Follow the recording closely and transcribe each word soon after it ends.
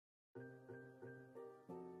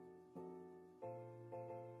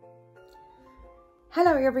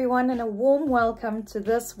Hello everyone, and a warm welcome to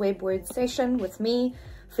this WebWords session with me,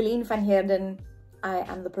 Philine Van Heerden. I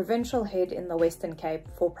am the Provincial Head in the Western Cape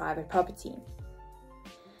for private property.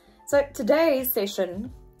 So today's session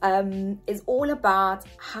is all about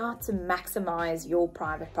how to maximize your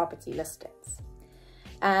private property listings.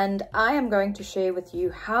 And I am going to share with you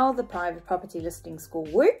how the private property listing score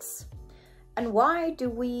works and why do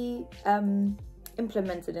we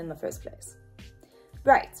implement it in the first place.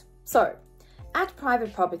 Great. So at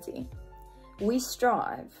private property, we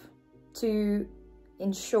strive to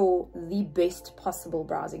ensure the best possible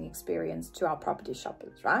browsing experience to our property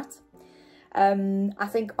shoppers, right? I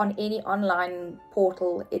think on any online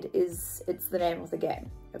portal, it's the name of the game,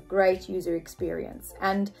 a great user experience.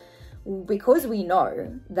 And because we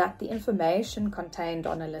know that the information contained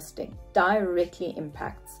on a listing directly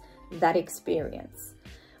impacts that experience,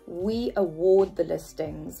 we award the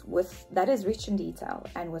listings that is rich in detail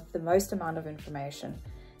and with the most amount of information,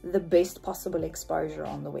 the best possible exposure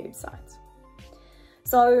on the website.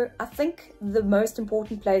 So I think the most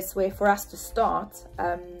important place for us to start,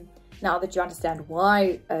 now that you understand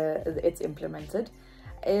why it's implemented,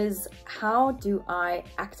 is how do I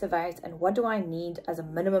activate and what do I need as a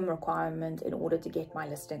minimum requirement in order to get my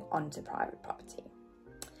listing onto private property.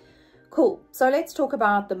 Cool. So let's talk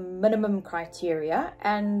about the minimum criteria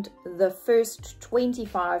and the first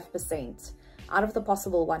 25% out of the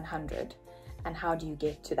possible 100 and how do you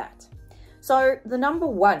get to that. So the number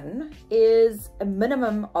one is a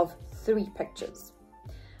minimum of 3 pictures.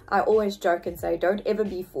 I always joke and say, don't ever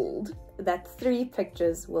be fooled that 3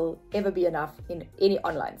 pictures will ever be enough in any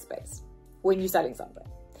online space when you're selling something.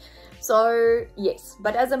 So yes,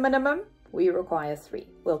 but as a minimum, we require 3.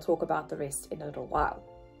 We'll talk about the rest in a little while.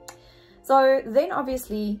 So then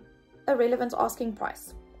obviously a relevant asking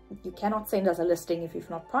price. You cannot send us a listing if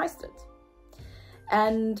you've not priced it.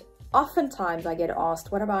 And oftentimes I get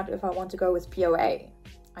asked, what about if I want to go with POA?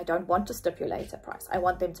 I don't want to stipulate a price. I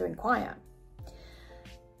want them to inquire.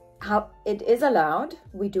 How it is allowed,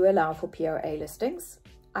 we do allow for POA listings.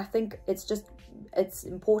 I think it's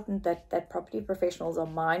important that property professionals are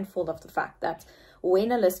mindful of the fact that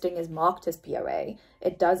when a listing is marked as POA,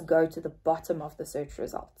 it does go to the bottom of the search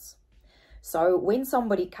results. So when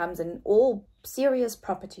somebody comes in, all serious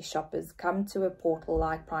property shoppers come to a portal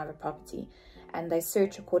like private property and they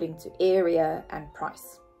search according to area and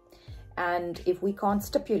price. And if we can't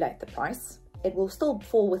stipulate the price, it will still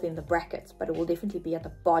fall within the bracket, but it will definitely be at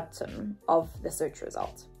the bottom of the search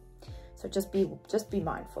result. So just be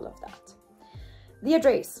mindful of that. The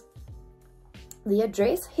address. The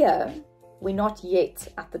address here, we're not yet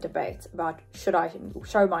at the debate about should I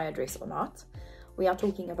show my address or not. We are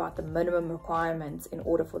talking about the minimum requirements in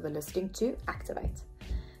order for the listing to activate.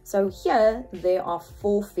 So here there are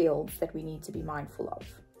 4 fields that we need to be mindful of.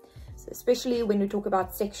 So especially when we talk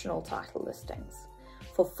about sectional title listings.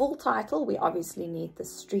 For full title, we obviously need the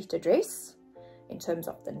street address in terms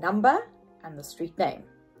of the number and the street name.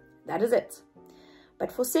 That is it.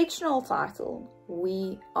 But for sectional title,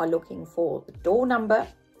 we are looking for the door number,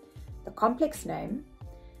 the complex name,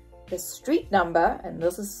 the street number, and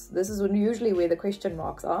this is usually where the question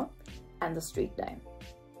marks are, and the street name.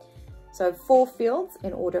 So 4 fields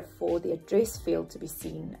in order for the address field to be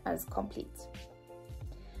seen as complete.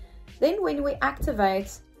 Then when we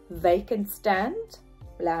activate vacant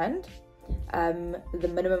land, the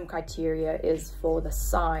minimum criteria is for the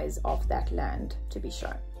size of that land to be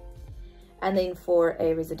shown. And then for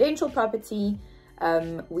a residential property,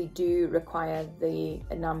 we do require the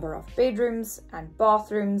number of bedrooms and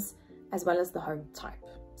bathrooms, as well as the home type.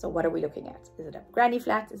 So what are we looking at? Is it a granny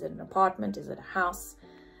flat? Is it an apartment? Is it a house?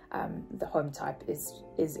 The home type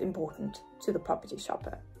is important to the property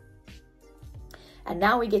shopper. And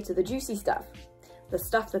now we get to the juicy stuff, the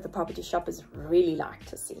stuff that the property shoppers really like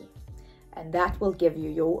to see. And that will give you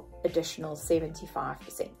your additional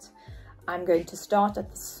 75%. I'm going to start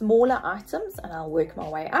at the smaller items and I'll work my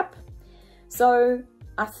way up. So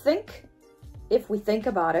I think if we think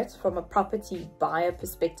about it from a property buyer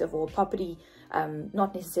perspective, or property,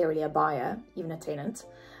 not necessarily a buyer, even a tenant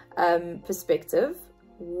perspective,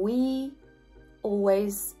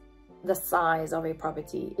 the size of a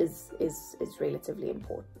property is relatively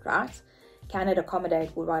important, right? Can it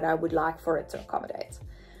accommodate what I would like for it to accommodate?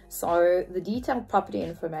 So the detailed property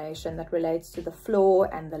information that relates to the floor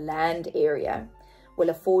and the land area will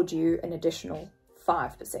afford you an additional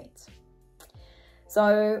 5%.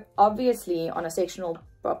 So obviously on a sectional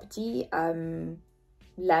property,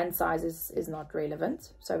 land size is not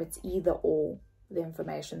relevant. So it's either or. The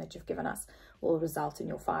information that you've given us will result in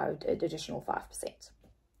your additional 5%.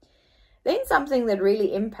 Then something that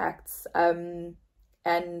really impacts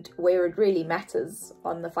And where it really matters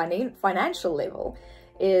on the financial level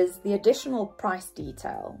is the additional price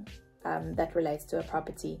detail that relates to a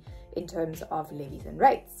property in terms of levies and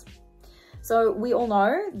rates. So we all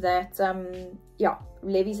know that,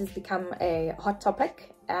 levies has become a hot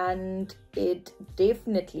topic, and it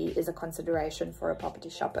definitely is a consideration for a property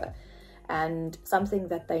shopper, and something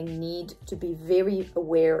that they need to be very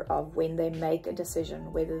aware of when they make a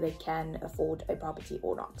decision whether they can afford a property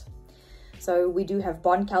or not. So we do have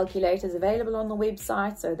bond calculators available on the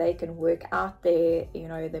website, so they can work out their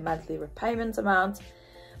monthly repayment amount.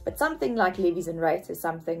 But something like levies and rates is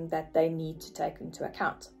something that they need to take into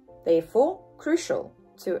account. Therefore, crucial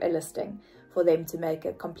to a listing for them to make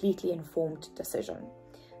a completely informed decision.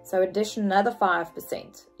 So addition another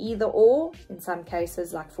 5%, either or. In some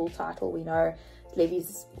cases, like full title, we know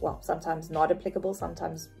levies, sometimes not applicable,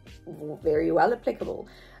 sometimes very well applicable.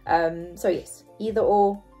 So yes, either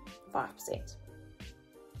or, 5%.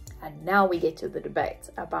 And now we get to the debate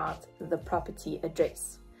about the property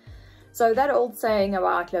address. So that old saying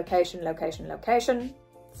about location, location, location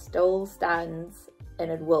still stands, and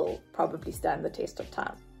it will probably stand the test of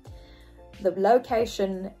time. The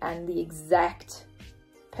location and the exact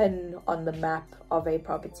pin on the map of a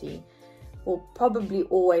property will probably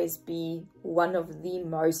always be one of the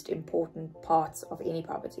most important parts of any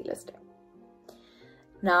property listing.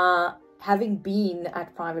 Now, having been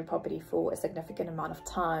at private property for a significant amount of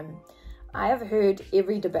time, I have heard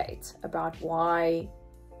every debate about why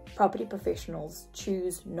property professionals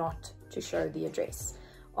choose not to show the address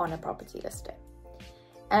on a property listing.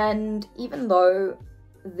 And even though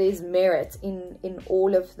there's merit in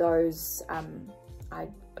all of those,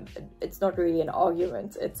 it's not really an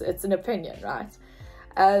argument, it's an opinion, right?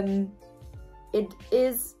 It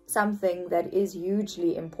is something that is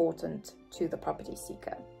hugely important to the property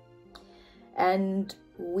seeker. And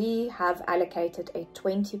we have allocated a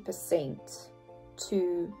 20%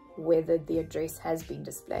 to whether the address has been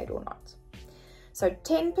displayed or not. So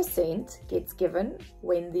 10% gets given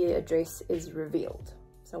when the address is revealed.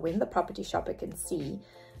 So when the property shopper can see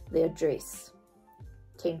the address,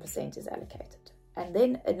 10% is allocated. And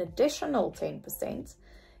then an additional 10%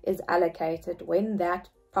 is allocated when that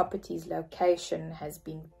property's location has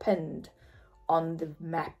been pinned on the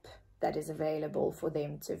map that is available for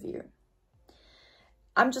them to view.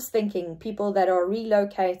 I'm just thinking people that are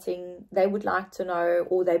relocating, they would like to know,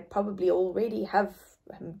 or they probably already have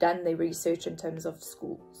done their research in terms of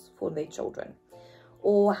schools for their children,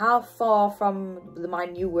 or how far from my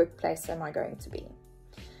new workplace am I going to be.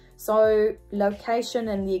 So location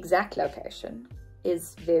and the exact location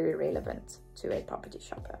is very relevant to a property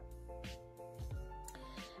shopper.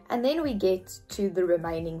 And then we get to the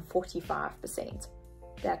remaining 45%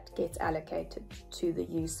 that gets allocated to the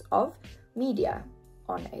use of media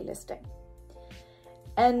on a listing.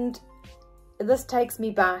 And this takes me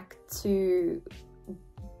back to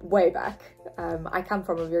way back. I come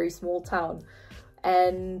from a very small town,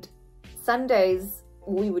 and Sundays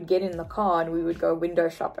we would get in the car and we would go window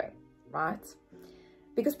shopping, right?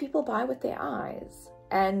 Because people buy with their eyes,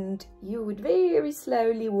 and you would very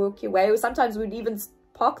slowly work your way, or sometimes we'd even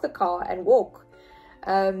park the car and walk,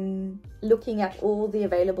 looking at all the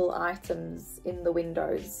available items in the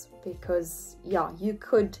windows, because you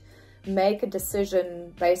could make a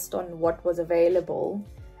decision based on what was available,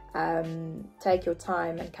 take your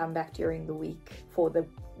time and come back during the week for the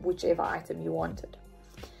whichever item you wanted.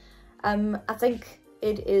 I think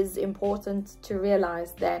it is important to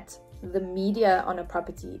realize that the media on a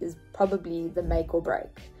property is probably the make or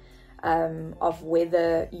break of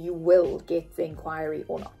whether you will get the inquiry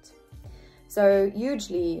or not. So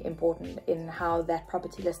hugely important in how that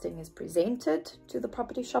property listing is presented to the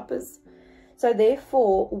property shoppers. So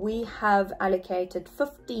therefore we have allocated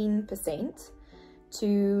 15%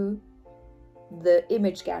 to the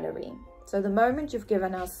image gallery. So the moment you've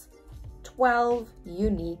given us 12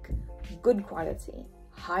 unique, good quality,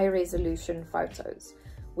 high resolution photos,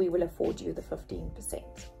 we will afford you the 15%.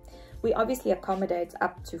 We obviously accommodate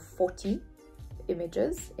up to 40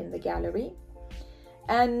 images in the gallery,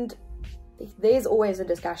 and there's always a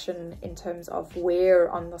discussion in terms of where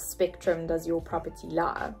on the spectrum does your property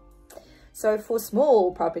lie. So for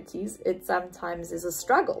small properties, it sometimes is a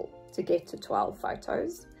struggle to get to 12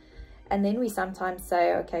 photos. And then we sometimes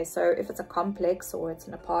say, okay, so if it's a complex or it's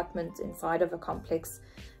an apartment inside of a complex,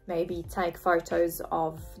 maybe take photos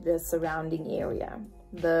of the surrounding area,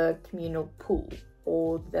 the communal pool,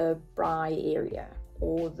 or the braai area,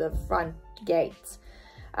 or the front gate.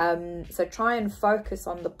 So try and focus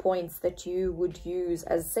on the points that you would use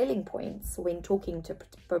as selling points when talking to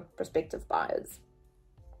prospective buyers.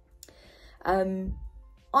 On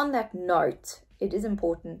that note, it is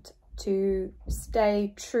important to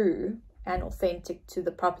stay true and authentic to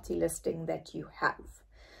the property listing that you have.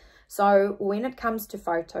 So when it comes to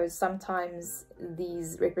photos, sometimes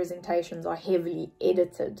these representations are heavily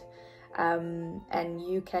edited, and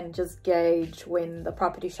you can just gauge when the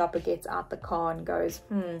property shopper gets out the car and goes,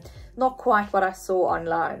 not quite what I saw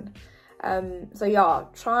online. So yeah,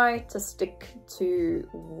 try to stick to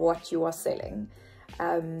what you are selling,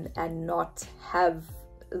 and not have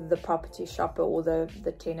the property shopper or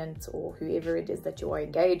the tenant or whoever it is that you are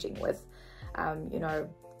engaging with,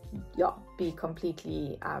 be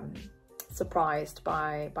completely surprised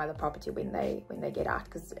by the property when they get out,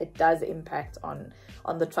 because it does impact on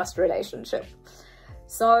the trust relationship.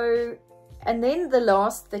 So, and then the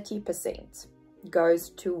last 30% goes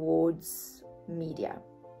towards media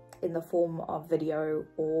in the form of video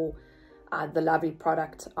or the lovely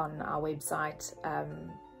product on our website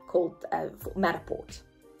called Matterport.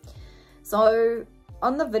 So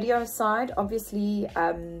on the video side, obviously,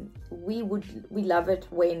 we love it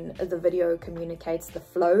when the video communicates the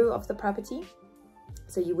flow of the property.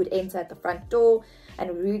 So you would enter at the front door, and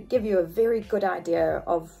it would give you a very good idea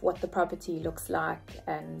of what the property looks like,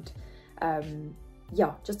 and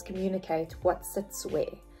just communicate what sits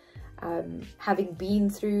where. Having been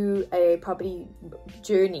through a property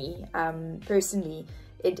journey personally,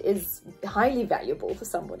 it is highly valuable for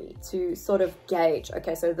somebody to sort of gauge,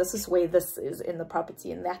 okay, so this is where this is in the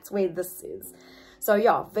property and that's where this is. So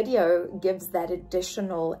yeah, video gives that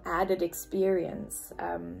additional added experience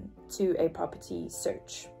to a property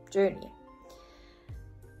search journey.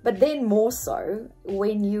 But then more so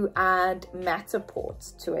when you add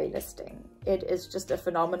Matterport to a listing, it is just a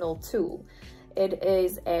phenomenal tool. It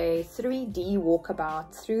is a 3D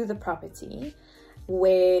walkabout through the property,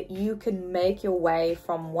 where you can make your way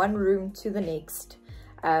from one room to the next,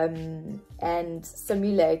 and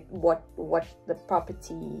simulate what the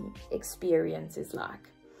property experience is like.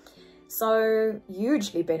 So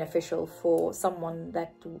hugely beneficial for someone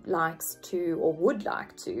that likes to or would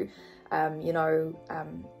like to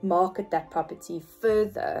market that property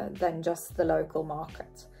further than just the local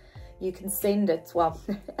market. You can send it, well,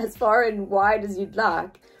 as far and wide as you'd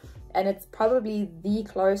like, and it's probably the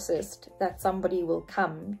closest that somebody will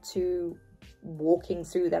come to walking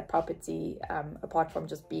through that property, apart from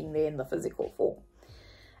just being there in the physical form.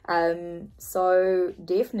 So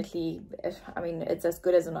definitely, it's as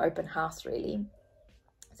good as an open house, really.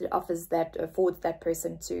 It affords that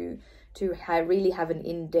person to really have an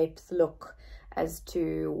in-depth look as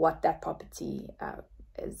to what that property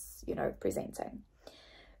is, presenting.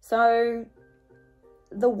 So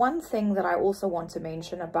the one thing that I also want to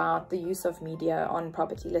mention about the use of media on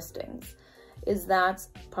property listings is that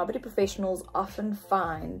property professionals often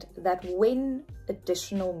find that when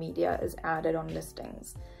additional media is added on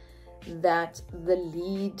listings, that the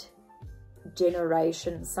lead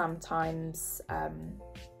generation sometimes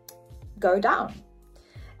go down.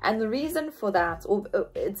 And the reason for that, or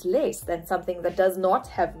it's less than something that does not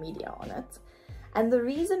have media on it. And the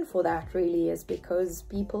reason for that really is because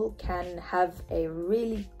people can have a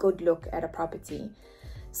really good look at a property.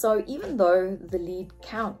 So even though the lead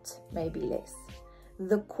count may be less,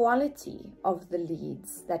 the quality of the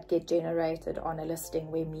leads that get generated on a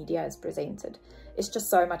listing where media is presented is just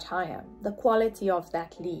so much higher. The quality of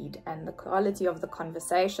that lead and the quality of the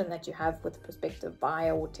conversation that you have with a prospective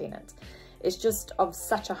buyer or tenant is just of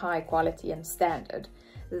such a high quality and standard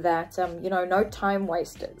that no time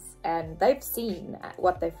wasters, and they've seen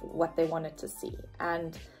what they wanted to see,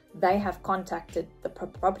 and they have contacted the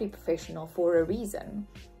property professional for a reason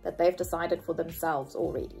that they've decided for themselves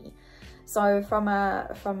already. So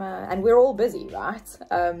and we're all busy, right?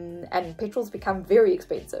 And petrol's become very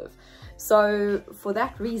expensive. So for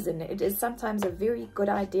that reason, it is sometimes a very good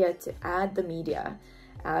idea to add the media.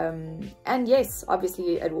 And yes,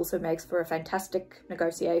 obviously it also makes for a fantastic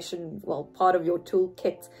negotiation, well, part of your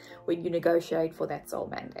toolkit when you negotiate for that sole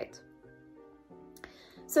mandate.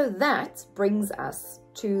 So that brings us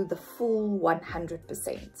to the full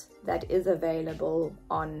 100% that is available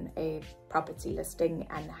on a property listing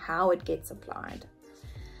and how it gets applied.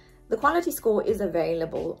 The quality score is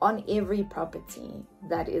available on every property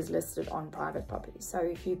that is listed on private property. So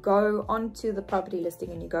if you go onto the property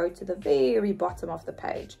listing and you go to the very bottom of the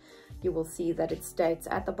page, you will see that it states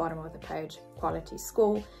at the bottom of the page, quality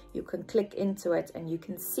score. You can click into it and you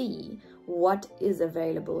can see what is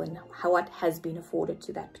available and what has been afforded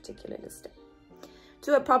to that particular listing.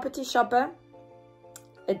 To a property shopper,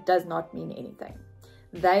 it does not mean anything.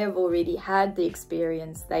 They have already had the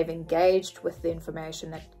experience, they've engaged with the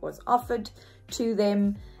information that was offered to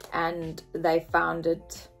them, and they found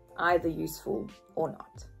it either useful or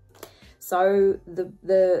not. So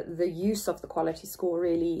the use of the quality score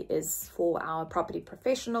really is for our property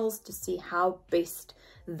professionals to see how best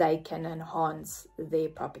they can enhance their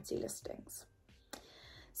property listings.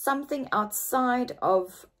 Something outside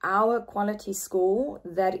of our quality score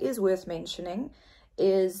that is worth mentioning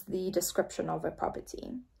is the description of a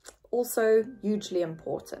property. Also hugely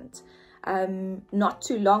important. Not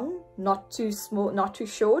too long, not too small, not too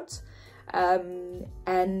short,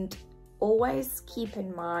 and always keep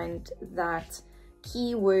in mind that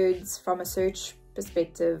keywords from a search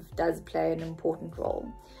perspective does play an important role.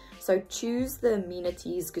 So choose the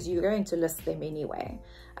amenities, because you're going to list them anyway,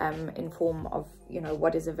 in form of, you know,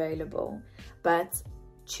 what is available. But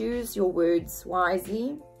choose your words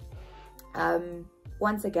wisely.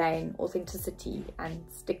 Once again, authenticity, and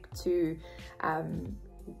stick to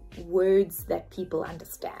words that people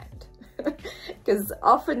understand. Because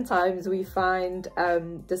oftentimes we find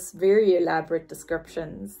this very elaborate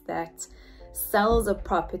descriptions that sells a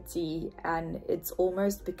property, and it's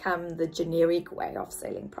almost become the generic way of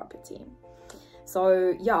selling property.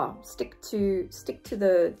 So yeah, stick to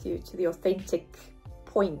the authentic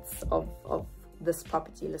points of this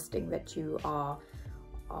property listing that you are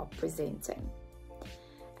presenting.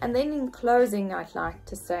 And then in closing, I'd like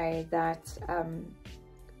to say that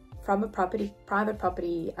from a private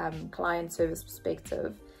property client service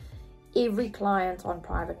perspective, every client on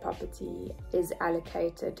private property is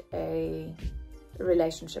allocated a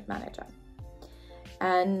relationship manager.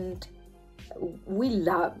 And we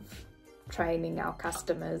love training our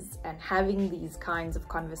customers and having these kinds of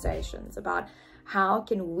conversations about how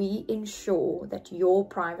can we ensure that your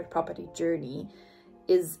private property journey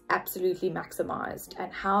is absolutely maximized,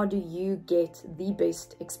 and how do you get the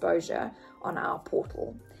best exposure on our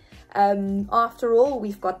portal. After all,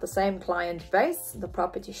 we've got the same client base. The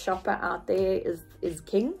property shopper out there is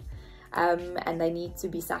king, and they need to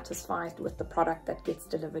be satisfied with the product that gets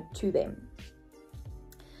delivered to them.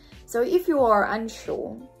 So if you are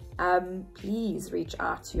unsure, please reach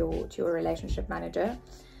out to your relationship manager.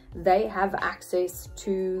 They have access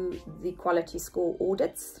to the quality score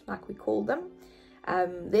audits, like we call them.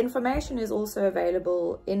 The information is also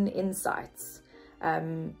available in Insights,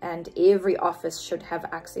 and every office should have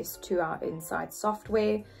access to our Insights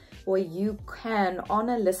software, where you can, on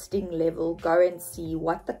a listing level, go and see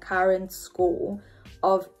what the current score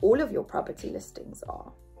of all of your property listings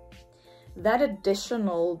are. That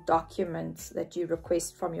additional document that you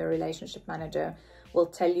request from your relationship manager will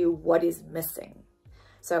tell you what is missing.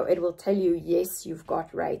 So it will tell you, yes, you've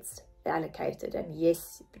got rates allocated, and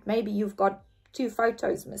yes, maybe you've got 2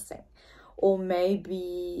 photos missing, or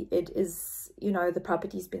maybe it is, you know, the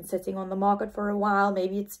property's been sitting on the market for a while.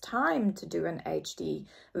 Maybe it's time to do an HD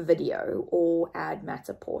video or add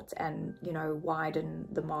Matterport and, you know, widen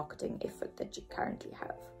the marketing effort that you currently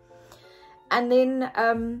have. And then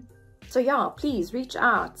so yeah, please reach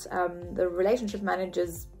out. The relationship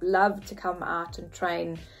managers love to come out and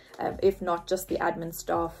train, if not just the admin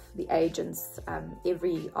staff, the agents.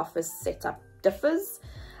 Every office setup differs.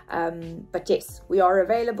 But yes, we are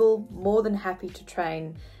available, more than happy to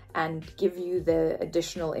train and give you the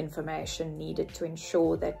additional information needed to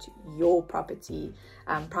ensure that your property,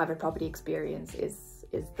 private property experience is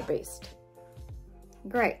the best.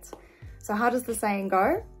 Great. So how does the saying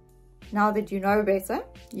go? Now that you know better,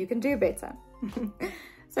 you can do better.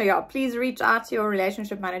 So yeah, please reach out to your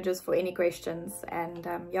relationship managers for any questions. And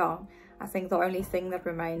yeah, I think the only thing that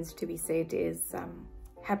remains to be said is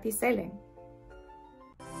happy selling.